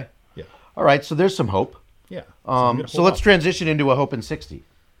 Okay. Yeah. All right. So there's some hope. Yeah. So let's transition into a hope in 60.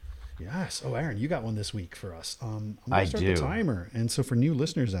 Yes. Oh, Aaron, you got one this week for us. I'm I going to start do. the timer. And so for new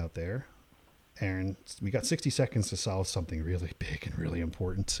listeners out there, Aaron, we got 60 seconds to solve something really big and really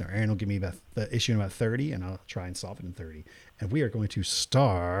important. So Aaron will give me the issue in about 30, and I'll try and solve it in 30. And we are going to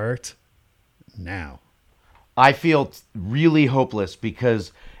start now. I feel really hopeless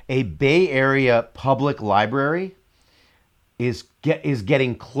because a Bay Area public library is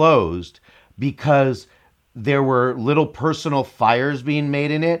getting closed because there were little personal fires being made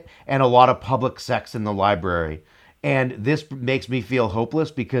in it and a lot of public sex in the library. And this makes me feel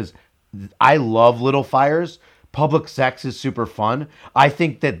hopeless because I love little fires. Public sex is super fun. I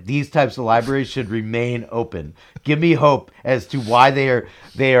think that these types of libraries should remain open. Give me hope as to why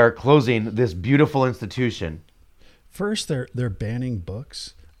they are closing this beautiful institution. First, they're banning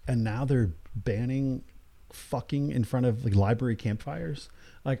books, and now they're banning fucking in front of like library campfires.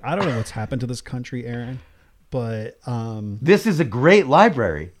 Like, I don't know what's happened to this country, Aaron, But This is a great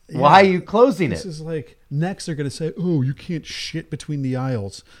library. Why are you closing this it? is like next they're going to say, "Oh, you can't shit between the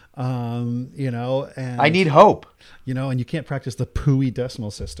aisles," you know. And I need hope. you know, and you can't practice the PUI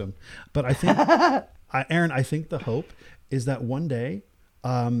decimal system. But I think, Aaron, I think the hope is that one day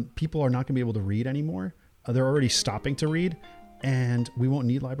people are not going to be able to read anymore. They're already stopping to read, and we won't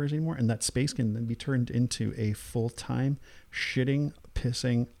need libraries anymore. And that space can then be turned into a full-time shitting,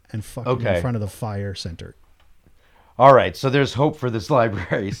 pissing, and fucking Okay. in front of the fire center. All right, so there's hope for this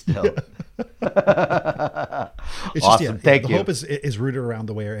library still. It's Awesome, thank the you. hope is rooted around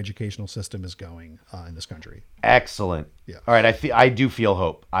the way our educational system is going in this country. Excellent. Yeah. All right, I do feel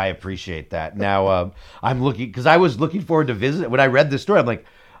hope. I appreciate that. Now I'm looking because I was looking forward to visit. When I read this story, I'm like,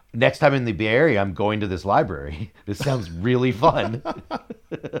 next time in the Bay Area, I'm going to this library. This sounds really fun.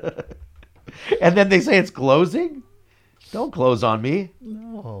 And then they say it's closing. Don't close on me.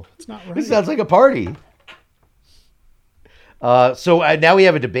 No, it's not right. This sounds like a party. So now we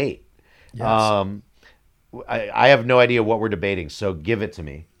have a debate. Yes. I have no idea what we're debating, so give it to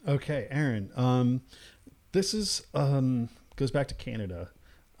me. Okay, Aaron. This is goes back to Canada.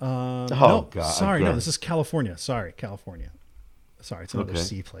 No, God, sorry, no, again. this is California. Sorry, California. Sorry, it's another Okay.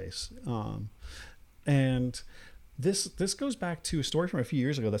 sea place. And this goes back to a story from a few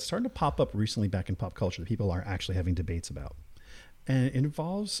years ago that's starting to pop up recently back in pop culture that people are actually having debates about, and it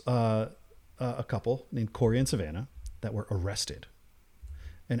involves a couple named Corey and Savannah that were arrested.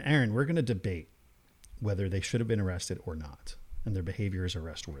 And Aaron, we're going to debate whether they should have been arrested or not, and their behavior is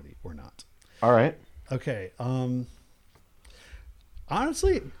arrest worthy or not. All right. Okay.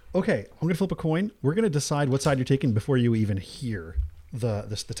 Honestly, okay, I'm gonna flip a coin. We're gonna decide what side you're taking before you even hear the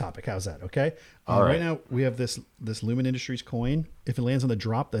topic. How's that? Okay. All right. Right now we have this Lumen Industries coin. If it lands on the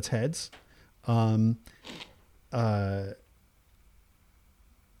drop, that's heads.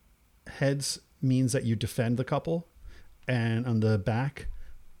 Heads means that you defend the couple, and on the back,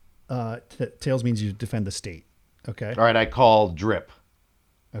 tails means you defend the state. Okay. All right, I call drip.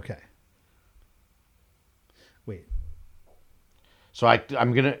 Okay. Wait. So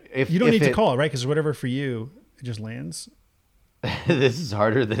I'm gonna if You don't if need to it- call it, right? Because whatever for you, it just lands. This is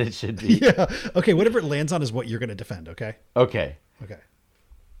harder than it should be. Yeah. Okay. Whatever it lands on is what you're going to defend. Okay. Okay. Okay.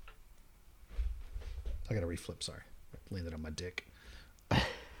 I got to reflip. Sorry. It landed on my dick.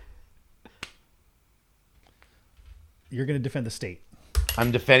 You're going to defend the state.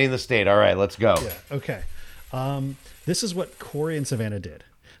 I'm defending the state. All right, let's go. Yeah. Okay. This is what Corey and Savannah did.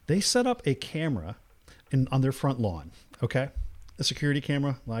 They set up a camera on their front lawn. Okay. A security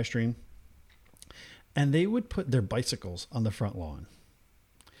camera, live stream. And they would put their bicycles on the front lawn.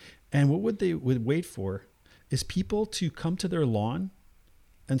 And what they would wait for is people to come to their lawn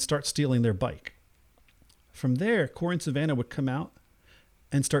and start stealing their bike. From there, Corey and Savannah would come out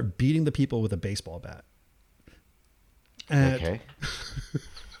and start beating the people with a baseball bat. And, Okay.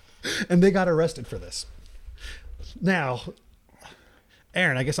 and they got arrested for this. Now,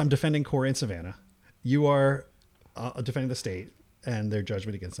 Aaron, I guess I'm defending Corey and Savannah. You are defending the state and their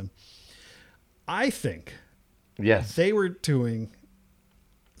judgment against them. I think Yes. they were doing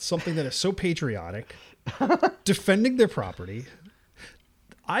something that is so patriotic, defending their property.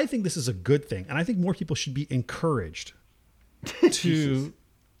 I think this is a good thing, and I think more people should be encouraged to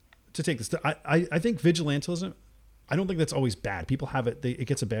take this. I think vigilantism, I don't think that's always bad. People have it; it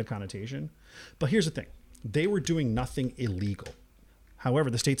gets a bad connotation. But here's the thing: they were doing nothing illegal. However,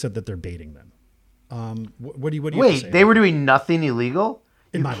 the state said that they're baiting them. What do you have to say? Wait, they were doing nothing illegal?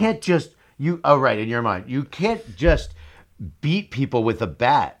 In You my can't mind. just right, in your mind. You can't just beat people with a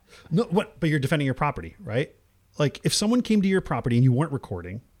bat. No, what? But you're defending your property, right? Like if someone came to your property and you weren't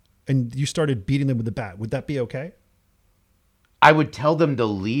recording, and you started beating them with a bat, would that be okay? I would tell them to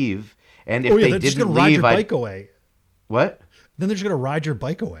leave, and if Oh yeah, they they're just didn't gonna ride leave, your I bike away. what? Then they're just gonna ride your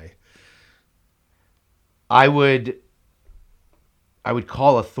bike away. I would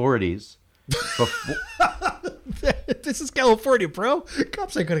call authorities. Before, This is California, bro.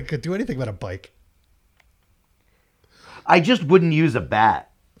 Cops ain't gonna do anything about a bike. I just wouldn't use a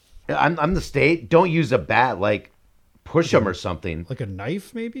bat. I'm the state. Don't use a bat. Like push them or something. Like a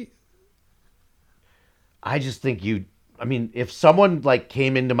knife, maybe? I just think I mean, if someone like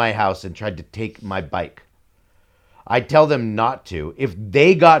came into my house and tried to take my bike, I'd tell them not to. If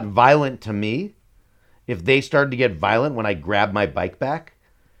they got violent to me, if they started to get violent when I grabbed my bike back,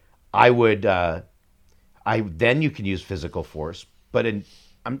 I would, then you can use physical force, but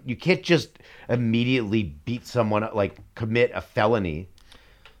you can't just immediately beat someone, like commit a felony.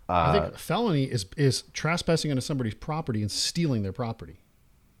 I think felony is trespassing onto somebody's property and stealing their property.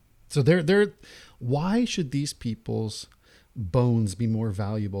 So they're why should these people's bones be more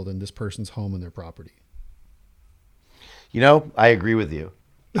valuable than this person's home and their property? You know, I agree with you.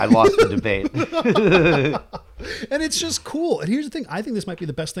 I lost the debate. And it's just cool. And here's the thing. I think this might be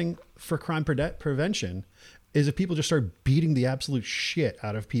the best thing for crime prevention is if people just start beating the absolute shit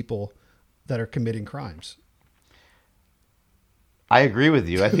out of people that are committing crimes. I agree with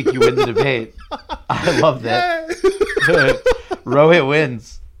you. I think you win the debate. I love that. Rohit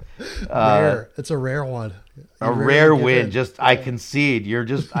wins. Rare. It's a rare one. A rare win. I concede.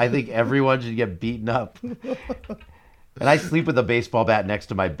 I think everyone should get beaten up. And I sleep with a baseball bat next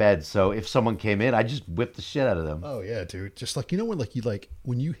to my bed, so if someone came in, I just whip the shit out of them. Oh yeah, dude. Just like, you know, when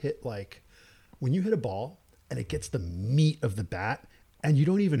you hit a ball and it gets the meat of the bat and you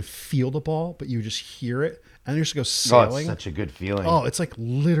don't even feel the ball, but you just hear it and it just goes sailing. Oh, it's such a good feeling. Oh, it's like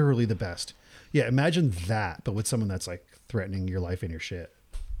literally the best. Yeah, imagine that, but with someone that's like threatening your life and your shit.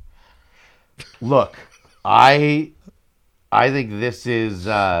 Look, I think this is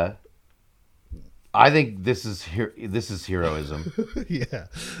heroism. Yeah,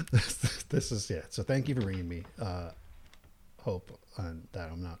 this is yeah. So thank you for bringing me hope on that.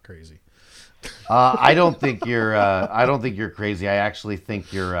 I'm not crazy. I don't think you're crazy. I actually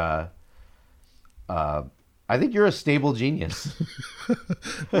think you're I think you're a stable genius.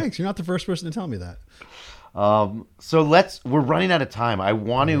 Thanks. You're not the first person to tell me that. So we're running out of time. I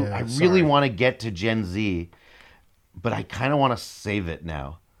really want to get to Gen Z, but I kind of want to save it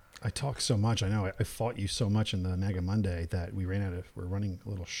now. I talk so much. I know I fought you so much in the Mega Monday that we're running a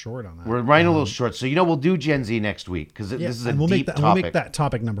little short on that. We're running a little short. So, we'll do Gen Z next week because this is a deep topic. We'll make that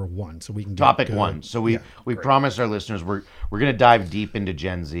topic number 1 so we can topic 1. So we promise our listeners we're going to dive deep into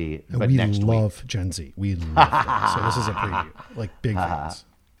Gen Z, but next week. We love Gen Z. We love them. So this is a preview, like big fans.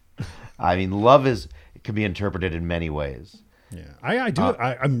 I mean, love it can be interpreted in many ways. Yeah, I do.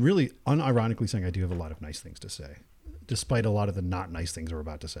 I'm really unironically saying I do have a lot of nice things to say, despite a lot of the not nice things we're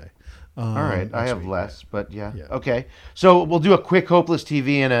about to say. All right, I have less, but yeah. Okay. So we'll do a quick Hopeless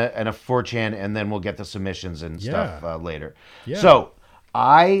TV and a 4chan, and then we'll get the submissions and stuff later. Yeah. So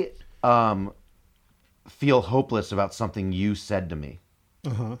I feel hopeless about something you said to me.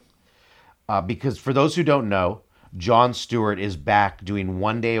 Because for those who don't know, Jon Stewart is back doing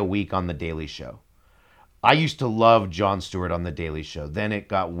 1 day a week on The Daily Show. I used to love Jon Stewart on The Daily Show. Then it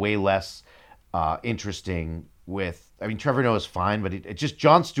got way less interesting Trevor Noah is fine, but it just,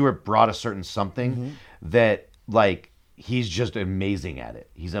 Jon Stewart brought a certain something that, like, he's just amazing at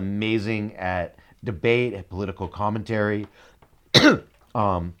it. He's amazing at debate, at political commentary.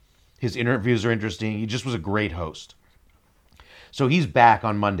 His interviews are interesting. He just was a great host. So he's back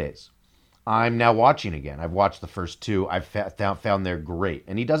on Mondays. I'm now watching again. I've watched the first 2. I've found they're great.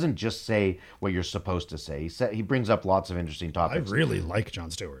 And he doesn't just say what you're supposed to say. He brings up lots of interesting topics. I really like Jon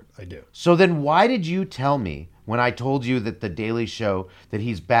Stewart. I do. So then why did you tell me when I told you that The Daily Show, that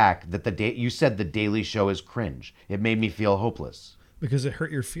he's back, that you said The Daily Show is cringe? It made me feel hopeless. Because it hurt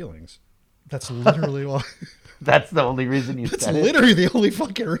your feelings. That's literally why. That's the only reason you said it? That's literally the only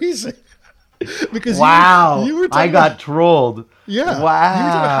fucking reason. Because you were I got trolled. Yeah. Wow. You were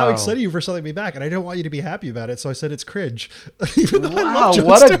talking about how excited you were for something to be back, and I don't want you to be happy about it, so I said it's cringe. Wow,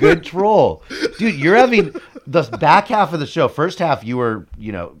 what a good troll. Dude, you're having the back half of the show. First half, you were,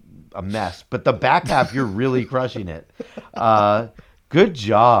 a mess, but the back half, you're really crushing it. Good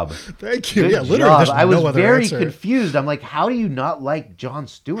job. Thank you. Good literally. job. I was very confused. I'm like, how do you not like Jon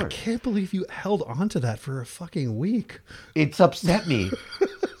Stewart? I can't believe you held on to that for a fucking week. It's upset me.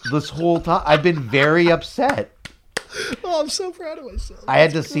 This whole time, I've been very upset. Oh, I'm so proud of myself. I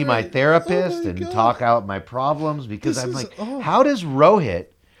had to see my therapist and talk out my problems because I'm like, how does Rohit,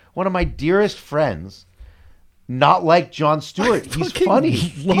 one of my dearest friends, not like Jon Stewart? He's funny.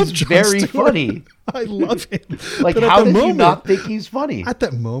 He's very funny. I love him. Like, how did you not think he's funny? At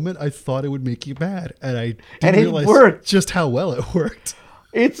that moment, I thought it would make you mad, and I didn't realize worked. Just how well it worked.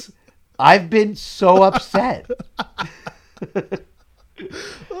 I've been so upset.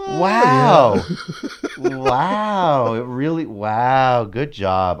 Wow. Yeah. Wow. It really, wow. Good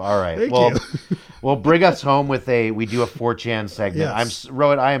job. All right. Well, bring us home with we do a 4chan segment. Yes.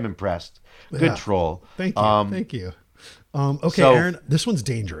 Rohit, I am impressed. Good troll. Thank you. Thank you. Okay, so, Aaron, this one's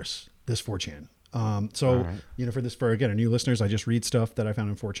dangerous, this 4chan. For again, our new listeners, I just read stuff that I found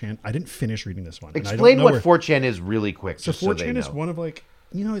in 4chan. I didn't finish reading this one. Explain what 4chan is really quick. So 4chan is one of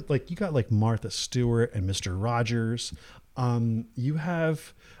you got like Martha Stewart and Mr. Rogers. You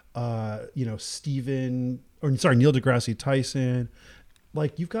have, Neil deGrasse Tyson.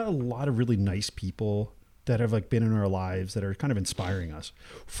 Like, you've got a lot of really nice people that have like been in our lives that are kind of inspiring us.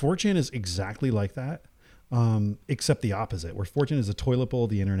 4chan is exactly like that. Except the opposite, where 4chan is a toilet bowl of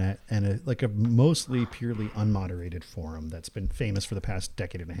the internet and a mostly purely unmoderated forum that's been famous for the past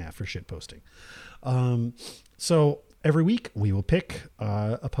decade and a half for shit posting. So every week we will pick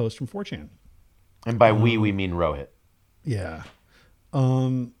a post from 4chan. And by we mean Rohit. Yeah.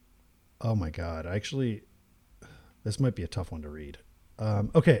 Oh my God. Actually, this might be a tough one to read.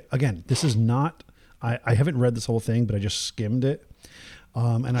 Okay. Again, this is not, I haven't read this whole thing, but I just skimmed it.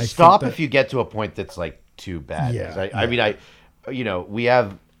 And I Stop think if you get to a point that's like too bad. Yeah, I mean, we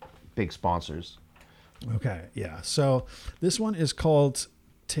have big sponsors. Okay. Yeah. So this one is called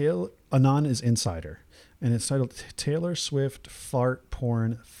Anon is Insider, and it's titled Taylor Swift Fart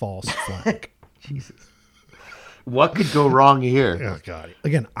Porn False Flag. Jesus. What could go wrong here? Oh, God.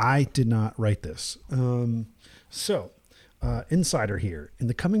 Again, I did not write this. Insider here. In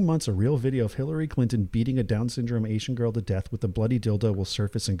the coming months, a real video of Hillary Clinton beating a Down syndrome Asian girl to death with a bloody dildo will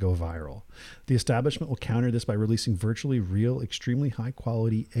surface and go viral. The establishment will counter this by releasing virtually real, extremely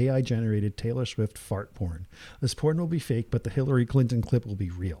high-quality, AI-generated Taylor Swift fart porn. This porn will be fake, but the Hillary Clinton clip will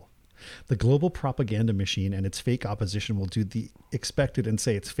be real. The global propaganda machine and its fake opposition will do the expected and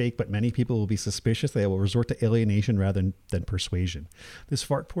say it's fake, but many people will be suspicious. They will resort to alienation rather than persuasion. This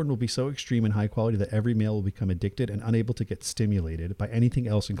fart porn will be so extreme and high quality that every male will become addicted and unable to get stimulated by anything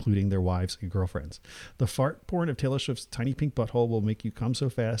else, including their wives and girlfriends. The fart porn of Taylor Swift's tiny pink butthole will make you come so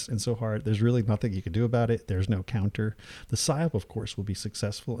fast and so hard. There's really nothing you can do about it. There's no counter. The psyop, of course, will be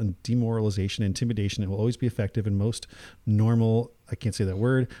successful, and demoralization, intimidation, it will always be effective, and most normal, I can't say that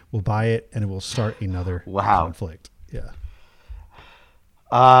word, will buy it, and it will start another conflict. Yeah.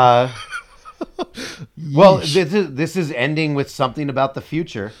 Well, this is ending with something about the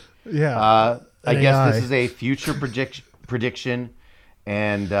future. Yeah. I guess this is a future prediction,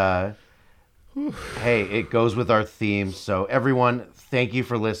 and hey, it goes with our theme. So everyone, thank you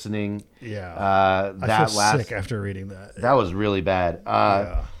for listening. Yeah. I feel sick after reading that. That was really bad.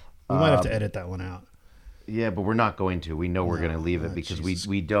 Yeah. We might have to edit that one out. Yeah, but we're not going to. We know we're going to leave it because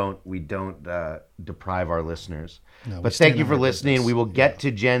we don't deprive our listeners. No, but thank you for listening. We will get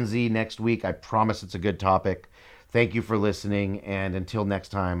to Gen Z next week. I promise it's a good topic. Thank you for listening, and until next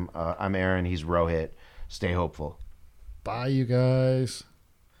time, I'm Aaron. He's Rohit. Stay hopeful. Bye, you guys.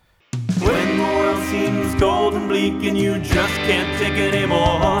 When the world seems cold and bleak and you just can't take it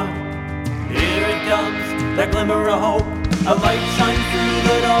anymore, here it comes, that glimmer of hope. A light shines through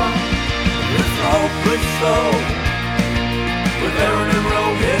the door. It's the hopeless show with Aaron and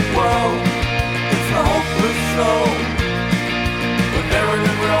Rohit. Whoa, it's the hopeless show.